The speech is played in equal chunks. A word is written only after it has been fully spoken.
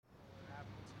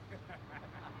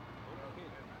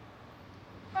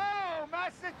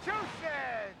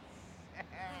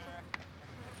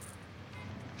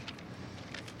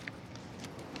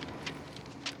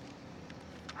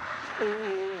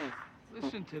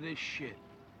Listen to this shit.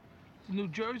 The New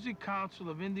Jersey Council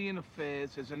of Indian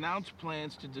Affairs has announced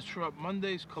plans to disrupt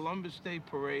Monday's Columbus Day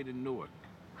Parade in Newark.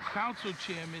 Council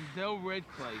Chairman Del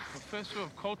Redclay, professor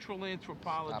of cultural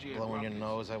anthropology Stop blowing your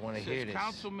nose. I want to hear this.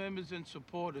 council members and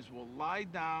supporters will lie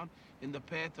down in the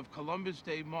path of Columbus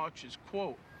Day marches,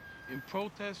 quote, in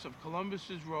protest of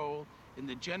Columbus's role in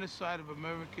the genocide of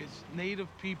America's native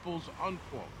peoples,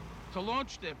 unquote. To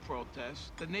launch their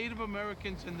protest, the Native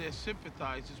Americans and their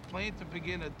sympathizers plan to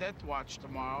begin a death watch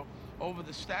tomorrow over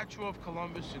the statue of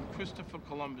Columbus in Christopher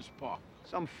Columbus Park.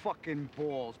 Some fucking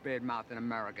balls bad-mouthing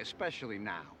America, especially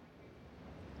now.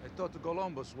 I thought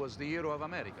Columbus was the hero of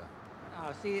America.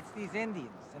 Oh, see, it's these Indians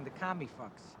and the commie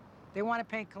fucks. They want to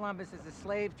paint Columbus as a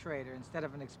slave trader instead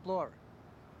of an explorer.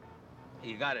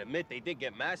 You gotta admit, they did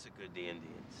get massacred, the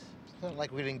Indians. It's not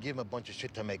like we didn't give them a bunch of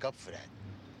shit to make up for that.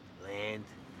 Land,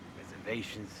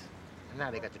 reservations, And now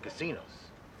they got the casinos.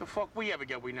 The fuck we ever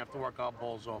get we didn't have to work our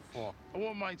balls off for? I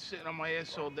won't mind sitting on my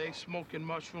ass all day, smoking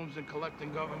mushrooms and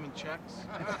collecting government checks.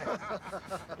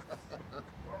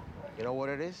 You know what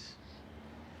it is?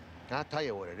 I'll tell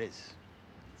you what it is.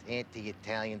 It's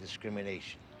anti-Italian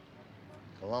discrimination.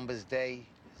 Columbus Day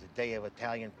is a day of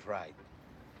Italian pride.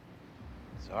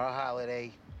 It's our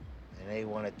holiday, and they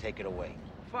want to take it away.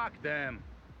 Fuck them.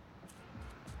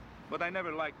 But I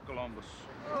never liked Columbus.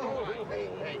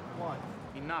 Hey, what?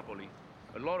 In Napoli,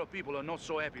 a lot of people are not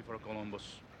so happy for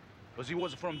Columbus, because he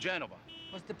was from Genova.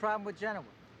 What's the problem with Genoa?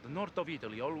 The north of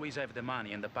Italy always have the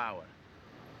money and the power.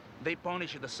 They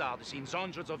punish the south since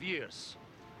hundreds of years.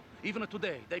 Even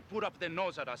today, they put up their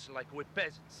nose at us like we're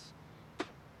peasants.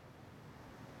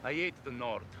 I hate the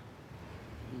north.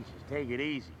 Jesus, take it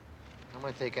easy. I'm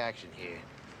gonna take action here.